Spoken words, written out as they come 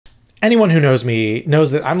Anyone who knows me knows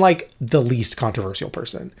that I'm like the least controversial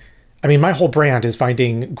person. I mean, my whole brand is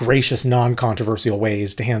finding gracious, non-controversial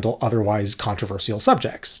ways to handle otherwise controversial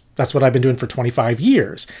subjects. That's what I've been doing for 25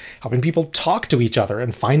 years, helping people talk to each other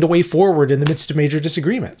and find a way forward in the midst of major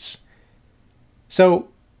disagreements. So,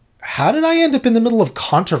 how did I end up in the middle of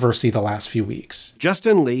controversy the last few weeks?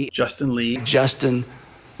 Justin Lee.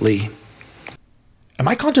 Am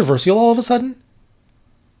I controversial all of a sudden?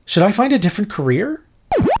 Should I find a different career?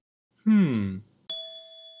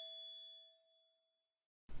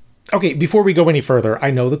 Okay, before we go any further,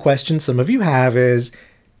 I know the question some of you have is,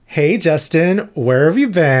 hey Justin, where have you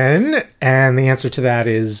been? And the answer to that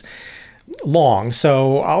is long,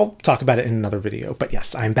 so I'll talk about it in another video. But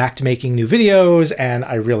yes, I'm back to making new videos, and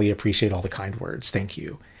I really appreciate all the kind words. Thank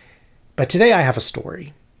you. But today I have a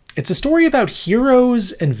story. It's a story about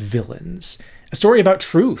heroes and villains, a story about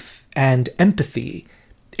truth and empathy.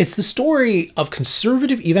 It's the story of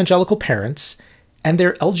conservative evangelical parents and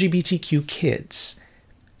their LGBTQ kids.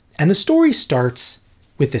 And the story starts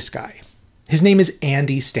with this guy. His name is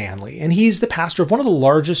Andy Stanley, and he's the pastor of one of the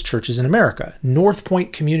largest churches in America, North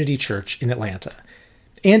Point Community Church in Atlanta.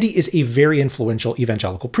 Andy is a very influential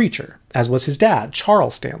evangelical preacher, as was his dad,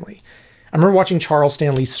 Charles Stanley. I remember watching Charles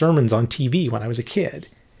Stanley's sermons on TV when I was a kid.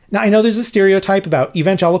 Now, I know there's a stereotype about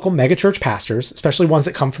evangelical megachurch pastors, especially ones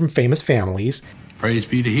that come from famous families. Praise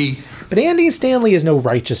be to He. But Andy Stanley is no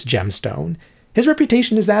righteous gemstone. His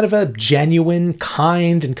reputation is that of a genuine,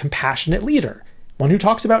 kind, and compassionate leader, one who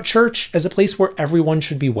talks about church as a place where everyone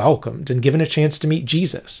should be welcomed and given a chance to meet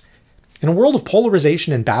Jesus. In a world of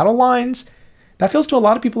polarization and battle lines, that feels to a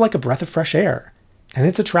lot of people like a breath of fresh air, and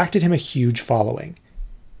it's attracted him a huge following.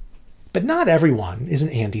 But not everyone is an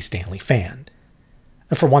Andy Stanley fan.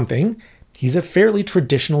 For one thing, he's a fairly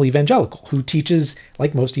traditional evangelical who teaches,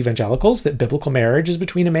 like most evangelicals, that biblical marriage is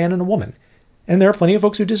between a man and a woman. And there are plenty of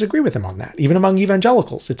folks who disagree with him on that, even among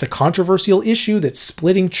evangelicals. It's a controversial issue that's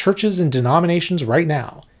splitting churches and denominations right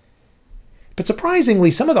now. But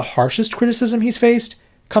surprisingly, some of the harshest criticism he's faced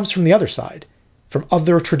comes from the other side, from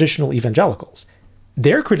other traditional evangelicals.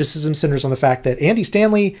 Their criticism centers on the fact that Andy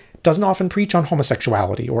Stanley doesn't often preach on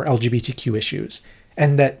homosexuality or LGBTQ issues,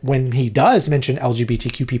 and that when he does mention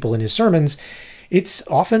LGBTQ people in his sermons, it's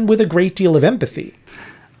often with a great deal of empathy.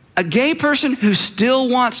 A gay person who still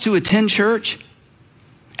wants to attend church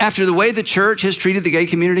after the way the church has treated the gay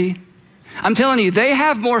community, I'm telling you, they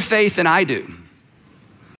have more faith than I do.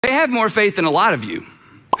 They have more faith than a lot of you.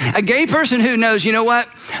 A gay person who knows, you know what?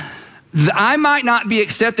 I might not be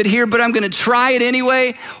accepted here, but I'm going to try it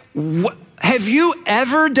anyway. Have you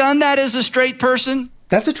ever done that as a straight person?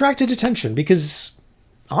 That's attracted attention because,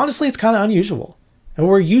 honestly, it's kind of unusual. And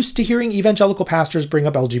we're used to hearing evangelical pastors bring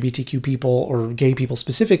up LGBTQ people, or gay people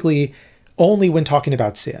specifically, only when talking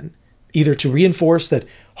about sin. Either to reinforce that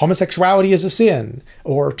homosexuality is a sin,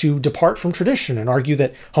 or to depart from tradition and argue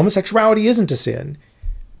that homosexuality isn't a sin.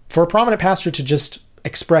 For a prominent pastor to just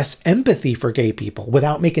express empathy for gay people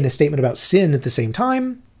without making a statement about sin at the same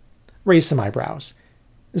time raised some eyebrows.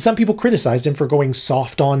 Some people criticized him for going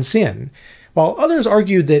soft on sin, while others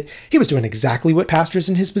argued that he was doing exactly what pastors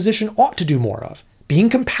in his position ought to do more of, being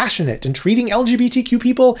compassionate and treating LGBTQ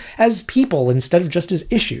people as people instead of just as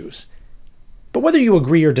issues. But whether you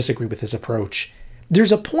agree or disagree with his approach,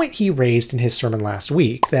 there's a point he raised in his sermon last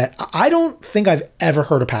week that I don't think I've ever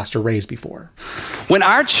heard a pastor raise before. When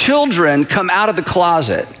our children come out of the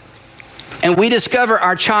closet and we discover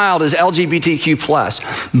our child is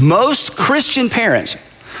LGBTQ+, most Christian parents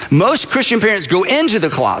go into the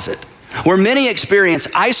closet where many experience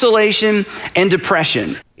isolation and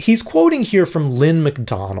depression. He's quoting here from Lynn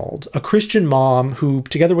McDonald, a Christian mom who,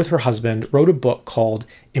 together with her husband, wrote a book called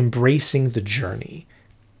Embracing the Journey.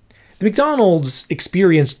 The McDonalds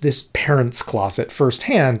experienced this parents' closet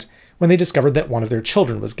firsthand when they discovered that one of their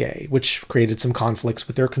children was gay, which created some conflicts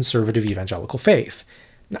with their conservative evangelical faith.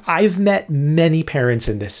 I've met many parents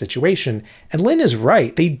in this situation, and Lynn is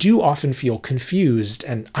right. They do often feel confused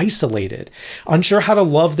and isolated, unsure how to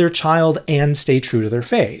love their child and stay true to their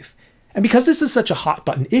faith. And because this is such a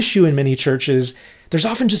hot-button issue in many churches, there's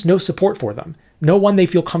often just no support for them. No one they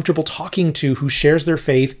feel comfortable talking to who shares their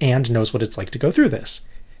faith and knows what it's like to go through this.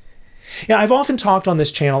 Yeah, I've often talked on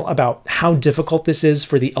this channel about how difficult this is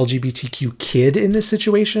for the LGBTQ kid in this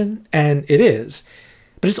situation, and it is.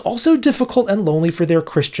 But it's also difficult and lonely for their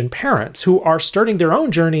Christian parents who are starting their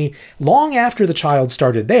own journey long after the child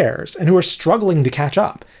started theirs and who are struggling to catch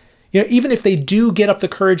up. You know, even if they do get up the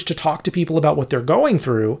courage to talk to people about what they're going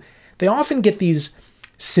through, they often get these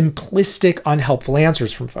simplistic, unhelpful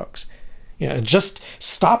answers from folks. You know, just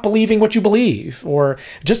stop believing what you believe, or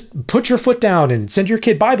just put your foot down and send your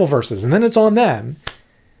kid Bible verses, and then it's on them.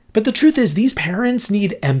 But the truth is, these parents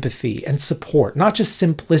need empathy and support, not just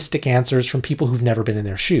simplistic answers from people who've never been in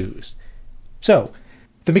their shoes. So,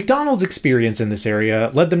 the McDonald's experience in this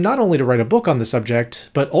area led them not only to write a book on the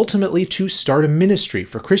subject, but ultimately to start a ministry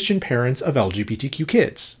for Christian parents of LGBTQ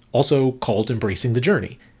kids, also called Embracing the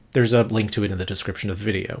Journey. There's a link to it in the description of the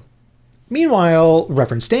video. Meanwhile,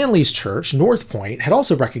 Reverend Stanley's church, North Point, had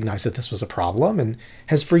also recognized that this was a problem and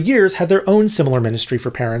has for years had their own similar ministry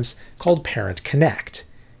for parents called Parent Connect.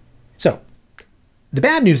 So, the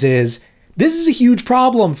bad news is, this is a huge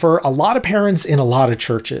problem for a lot of parents in a lot of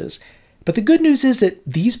churches. But the good news is that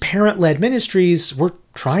these parent-led ministries were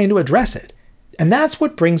trying to address it. And that's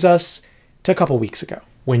what brings us to a couple weeks ago,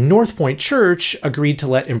 when North Point Church agreed to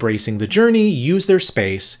let Embracing the Journey use their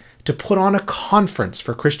space to put on a conference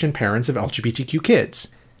for Christian parents of LGBTQ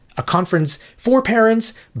kids. A conference for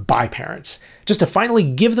parents, by parents, just to finally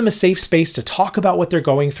give them a safe space to talk about what they're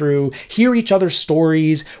going through, hear each other's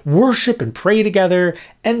stories, worship and pray together,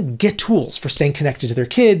 and get tools for staying connected to their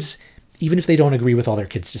kids, even if they don't agree with all their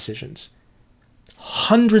kids' decisions.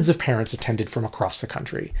 Hundreds of parents attended from across the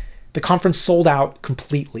country. The conference sold out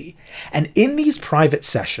completely. And in these private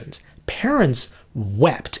sessions, parents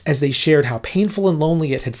wept as they shared how painful and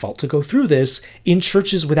lonely it had felt to go through this in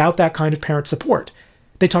churches without that kind of parent support.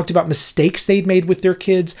 They talked about mistakes they'd made with their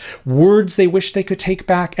kids, words they wished they could take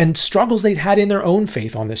back, and struggles they'd had in their own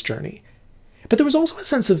faith on this journey. But there was also a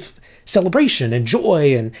sense of celebration and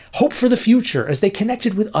joy and hope for the future as they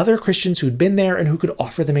connected with other Christians who'd been there and who could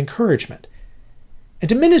offer them encouragement. And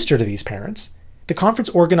to minister to these parents, the conference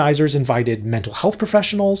organizers invited mental health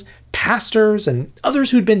professionals, pastors, and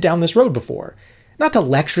others who'd been down this road before, not to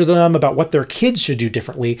lecture them about what their kids should do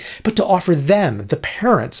differently, but to offer them, the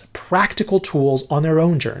parents, practical tools on their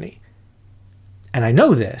own journey. And I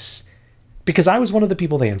know this because I was one of the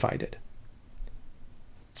people they invited.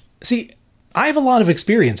 See, I have a lot of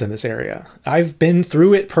experience in this area. I've been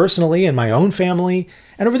through it personally in my own family,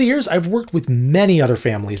 and over the years I've worked with many other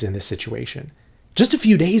families in this situation. Just a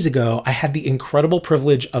few days ago, I had the incredible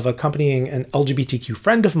privilege of accompanying an LGBTQ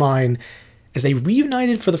friend of mine as they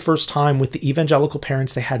reunited for the first time with the evangelical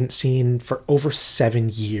parents they hadn't seen for over 7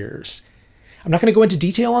 years. I'm not going to go into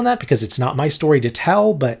detail on that because it's not my story to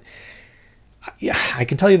tell, but yeah, I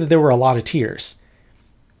can tell you that there were a lot of tears.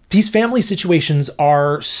 These family situations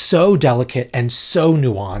are so delicate and so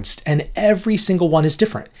nuanced, and every single one is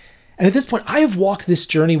different. And at this point, I have walked this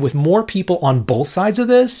journey with more people on both sides of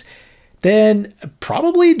this than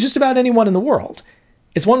probably just about anyone in the world.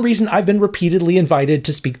 It's one reason I've been repeatedly invited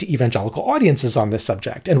to speak to evangelical audiences on this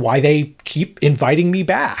subject, and why they keep inviting me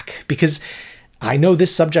back, because I know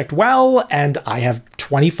this subject well, and I have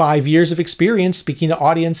 25 years of experience speaking to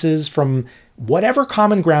audiences from whatever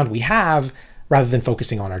common ground we have, rather than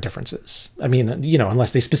focusing on our differences. I mean,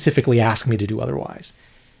 unless they specifically ask me to do otherwise.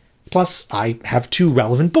 Plus, I have 2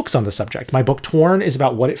 relevant books on the subject. My book, Torn, is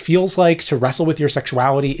about what it feels like to wrestle with your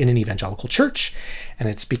sexuality in an evangelical church, and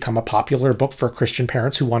it's become a popular book for Christian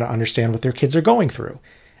parents who want to understand what their kids are going through.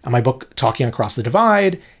 And my book, Talking Across the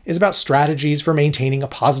Divide, is about strategies for maintaining a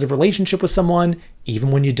positive relationship with someone,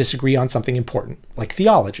 even when you disagree on something important, like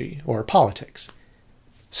theology or politics.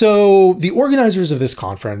 So the organizers of this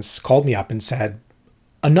conference called me up and said,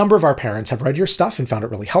 a number of our parents have read your stuff and found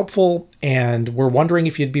it really helpful, and we're wondering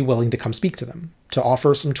if you'd be willing to come speak to them, to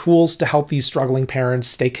offer some tools to help these struggling parents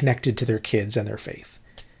stay connected to their kids and their faith.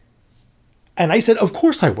 And I said, of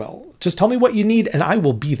course I will. Just tell me what you need and I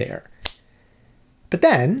will be there. But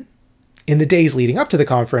then, in the days leading up to the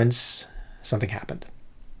conference, something happened.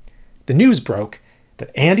 The news broke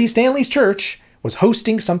that Andy Stanley's church was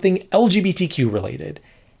hosting something LGBTQ related,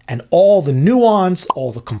 and all the nuance,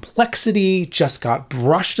 all the complexity just got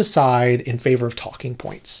brushed aside in favor of talking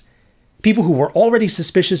points. People who were already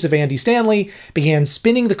suspicious of Andy Stanley began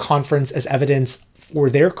spinning the conference as evidence for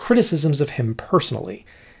their criticisms of him personally.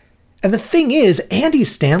 And the thing is, Andy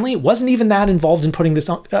Stanley wasn't even that involved in putting this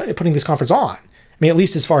conference on. I mean, at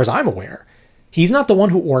least as far as I'm aware. He's not the one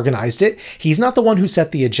who organized it. He's not the one who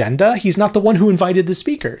set the agenda. He's not the one who invited the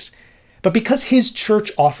speakers. But because his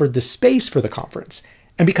church offered the space for the conference,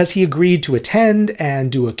 and because he agreed to attend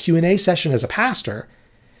and do a Q&A session as a pastor,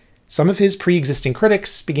 some of his pre-existing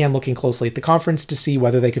critics began looking closely at the conference to see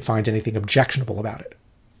whether they could find anything objectionable about it.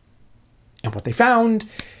 And what they found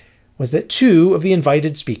was that 2 of the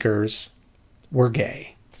invited speakers were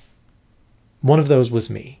gay. One of those was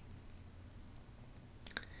me.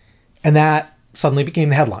 And that suddenly became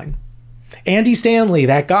the headline. Andy Stanley,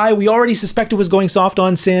 that guy we already suspected was going soft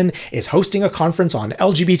on sin, is hosting a conference on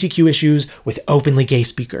LGBTQ issues with openly gay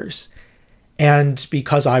speakers. And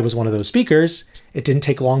because I was one of those speakers, it didn't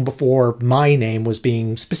take long before my name was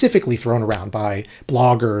being specifically thrown around by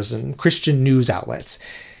bloggers and Christian news outlets.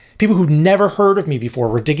 People who'd never heard of me before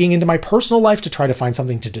were digging into my personal life to try to find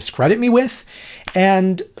something to discredit me with.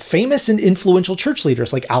 And famous and influential church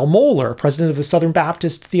leaders like Al Mohler, president of the Southern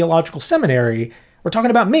Baptist Theological Seminary, were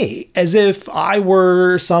talking about me as if I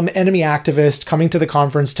were some enemy activist coming to the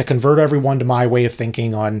conference to convert everyone to my way of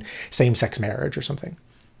thinking on same-sex marriage or something.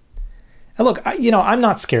 And look, I'm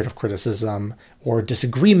not scared of criticism or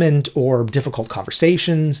disagreement or difficult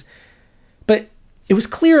conversations, but it was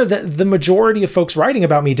clear that the majority of folks writing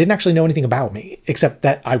about me didn't actually know anything about me, except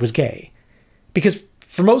that I was gay. Because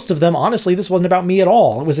for most of them, honestly, this wasn't about me at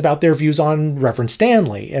all. It was about their views on Reverend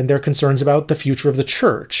Stanley and their concerns about the future of the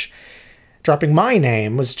church. Dropping my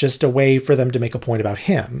name was just a way for them to make a point about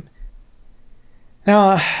him.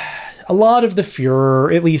 Now, a lot of the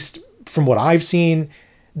furor, at least from what I've seen,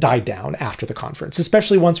 died down after the conference,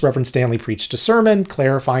 especially once Reverend Stanley preached a sermon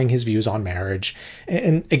clarifying his views on marriage.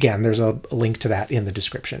 And again, there's a link to that in the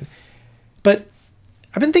description. But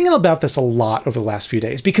I've been thinking about this a lot over the last few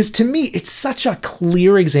days because to me, it's such a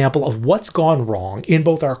clear example of what's gone wrong in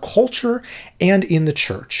both our culture and in the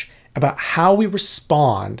church about how we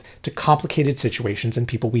respond to complicated situations and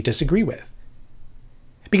people we disagree with.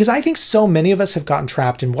 Because I think so many of us have gotten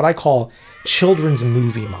trapped in what I call children's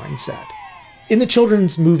movie mindset. In the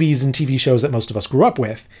children's movies and TV shows that most of us grew up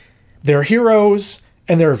with, there are heroes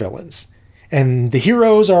and there are villains. And the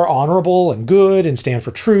heroes are honorable and good and stand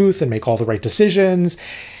for truth and make all the right decisions.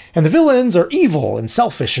 And the villains are evil and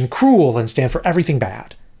selfish and cruel and stand for everything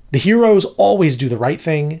bad. The heroes always do the right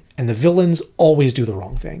thing and the villains always do the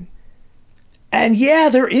wrong thing. And yeah,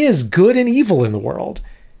 there is good and evil in the world.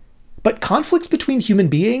 But conflicts between human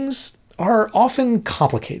beings are often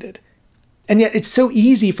complicated. And yet it's so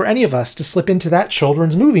easy for any of us to slip into that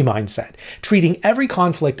children's movie mindset, treating every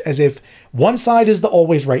conflict as if one side is the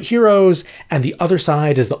always right heroes and the other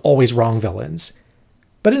side is the always wrong villains.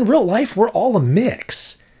 But in real life, we're all a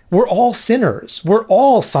mix. We're all sinners. We're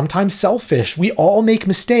all sometimes selfish. We all make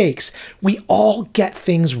mistakes. We all get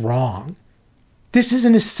things wrong. This is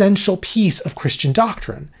an essential piece of Christian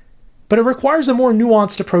doctrine, but it requires a more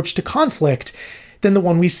nuanced approach to conflict than the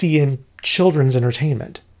one we see in children's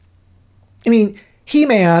entertainment. I mean,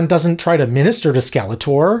 He-Man doesn't try to minister to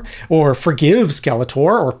Skeletor, or forgive Skeletor,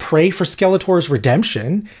 or pray for Skeletor's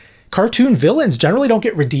redemption. Cartoon villains generally don't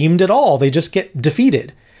get redeemed at all. They just get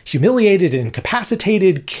defeated, humiliated,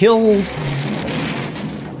 incapacitated, killed.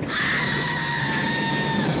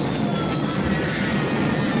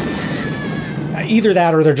 Either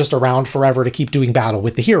that or they're just around forever to keep doing battle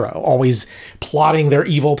with the hero, always plotting their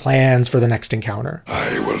evil plans for the next encounter.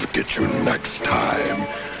 I will get you next time.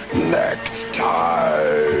 Next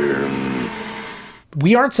time.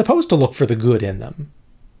 We aren't supposed to look for the good in them.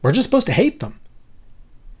 We're just supposed to hate them.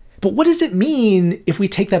 But what does it mean if we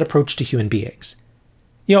take that approach to human beings?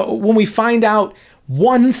 When we find out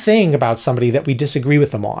one thing about somebody that we disagree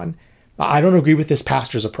with them on, I don't agree with this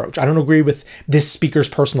pastor's approach. I don't agree with this speaker's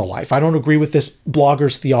personal life. I don't agree with this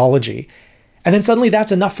blogger's theology. And then suddenly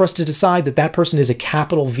that's enough for us to decide that that person is a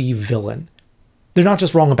capital V villain. They're not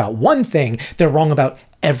just wrong about one thing, they're wrong about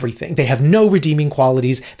everything. They have no redeeming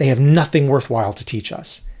qualities. They have nothing worthwhile to teach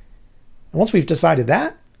us. And once we've decided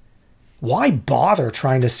that, why bother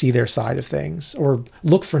trying to see their side of things or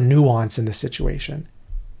look for nuance in the situation?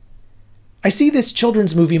 I see this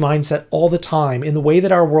children's movie mindset all the time in the way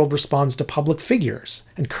that our world responds to public figures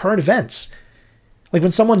and current events. Like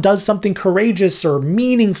when someone does something courageous or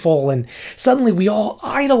meaningful, and suddenly we all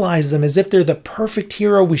idolize them as if they're the perfect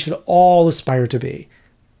hero we should all aspire to be.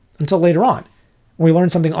 Until later on, when we learn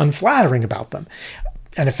something unflattering about them,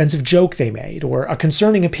 an offensive joke they made, or a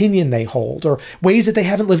concerning opinion they hold, or ways that they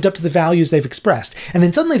haven't lived up to the values they've expressed. And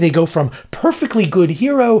then suddenly they go from perfectly good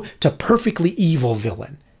hero to perfectly evil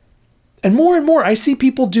villain. And more, I see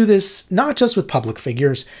people do this not just with public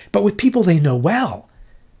figures, but with people they know well.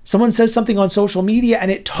 Someone says something on social media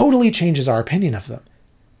and it totally changes our opinion of them.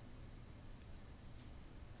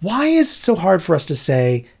 Why is it so hard for us to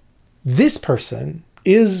say, this person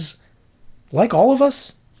is, like all of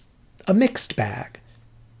us, a mixed bag,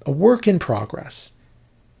 a work in progress?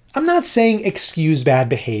 I'm not saying excuse bad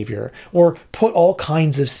behavior or put all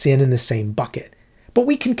kinds of sin in the same bucket, but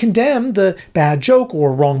we can condemn the bad joke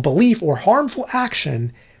or wrong belief or harmful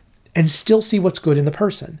action and still see what's good in the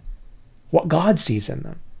person, what God sees in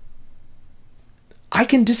them. I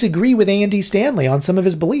can disagree with Andy Stanley on some of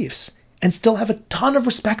his beliefs and still have a ton of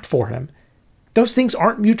respect for him. Those things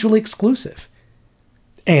aren't mutually exclusive.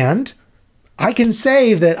 And I can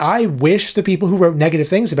say that I wish the people who wrote negative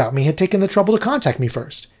things about me had taken the trouble to contact me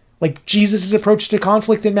first, like Jesus' approach to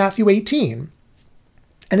conflict in Matthew 18.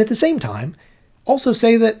 And at the same time, also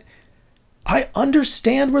say that I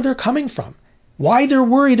understand where they're coming from, why they're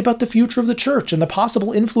worried about the future of the church and the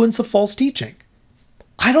possible influence of false teaching.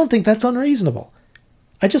 I don't think that's unreasonable.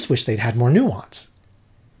 I just wish they'd had more nuance.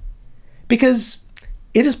 Because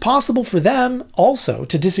it is possible for them also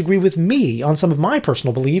to disagree with me on some of my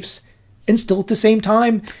personal beliefs and still at the same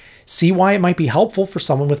time see why it might be helpful for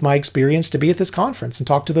someone with my experience to be at this conference and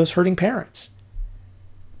talk to those hurting parents.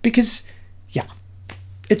 Because, yeah,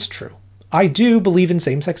 it's true. I do believe in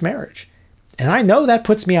same-sex marriage. And I know that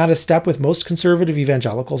puts me out of step with most conservative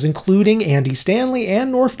evangelicals, including Andy Stanley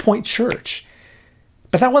and North Point Church.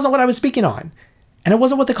 But that wasn't what I was speaking on. And it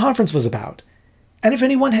wasn't what the conference was about. And if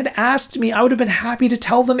anyone had asked me, I would have been happy to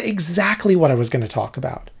tell them exactly what I was going to talk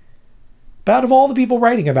about. But out of all the people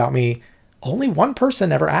writing about me, only one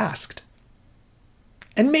person ever asked.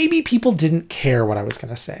 And maybe people didn't care what I was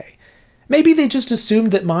going to say. Maybe they just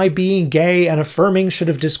assumed that my being gay and affirming should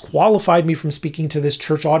have disqualified me from speaking to this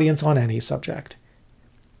church audience on any subject.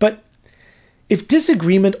 But if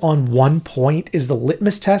disagreement on one point is the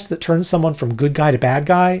litmus test that turns someone from good guy to bad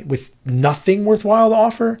guy with nothing worthwhile to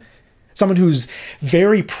offer, someone whose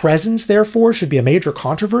very presence, therefore, should be a major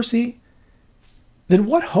controversy, then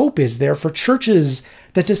what hope is there for churches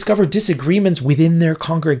that discover disagreements within their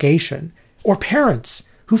congregation, or parents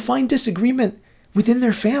who find disagreement within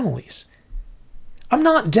their families? I'm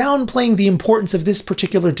not downplaying the importance of this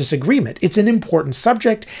particular disagreement. It's an important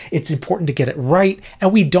subject, it's important to get it right,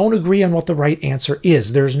 and we don't agree on what the right answer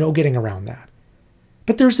is. There's no getting around that.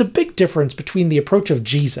 But there's a big difference between the approach of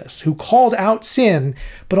Jesus, who called out sin,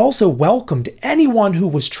 but also welcomed anyone who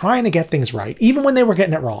was trying to get things right, even when they were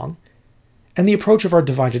getting it wrong, and the approach of our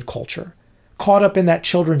divided culture, caught up in that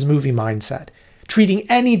children's movie mindset, treating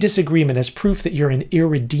any disagreement as proof that you're an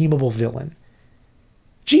irredeemable villain.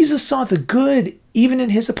 Jesus saw the good even in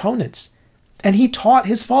his opponents, and he taught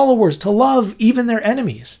his followers to love even their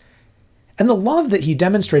enemies. And the love that he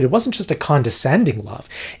demonstrated wasn't just a condescending love.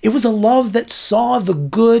 It was a love that saw the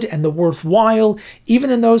good and the worthwhile,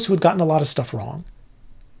 even in those who had gotten a lot of stuff wrong.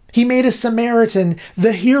 He made a Samaritan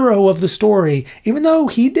the hero of the story, even though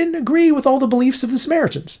he didn't agree with all the beliefs of the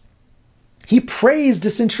Samaritans. He praised a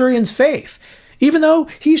centurion's faith, even though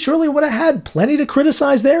he surely would have had plenty to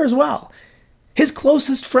criticize there as well. His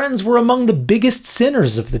closest friends were among the biggest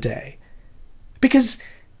sinners of the day. Because,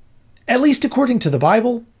 at least according to the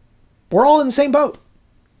Bible, we're all in the same boat.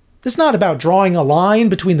 It's not about drawing a line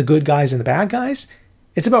between the good guys and the bad guys.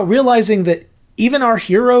 It's about realizing that even our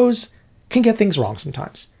heroes can get things wrong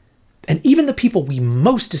sometimes. And even the people we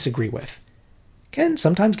most disagree with can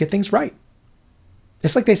sometimes get things right.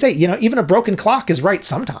 It's like they say, even a broken clock is right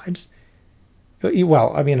sometimes.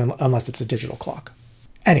 Well, I mean, unless it's a digital clock.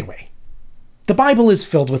 Anyway, the Bible is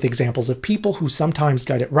filled with examples of people who sometimes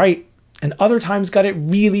got it right and other times got it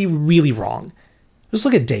really, really wrong. Just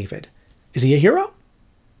look at David. Is he a hero?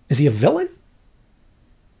 Is he a villain?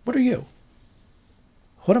 What are you?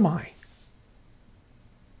 What am I?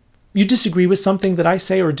 You disagree with something that I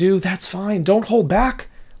say or do, that's fine. Don't hold back.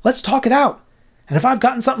 Let's talk it out. And if I've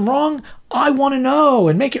gotten something wrong, I want to know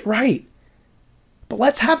and make it right. But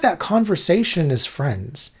let's have that conversation as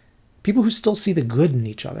friends. People who still see the good in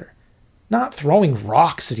each other. Not throwing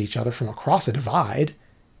rocks at each other from across a divide.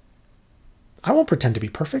 I won't pretend to be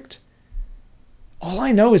perfect. All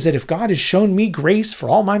I know is that if God has shown me grace for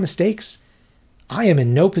all my mistakes, I am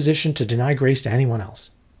in no position to deny grace to anyone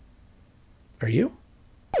else. Are you?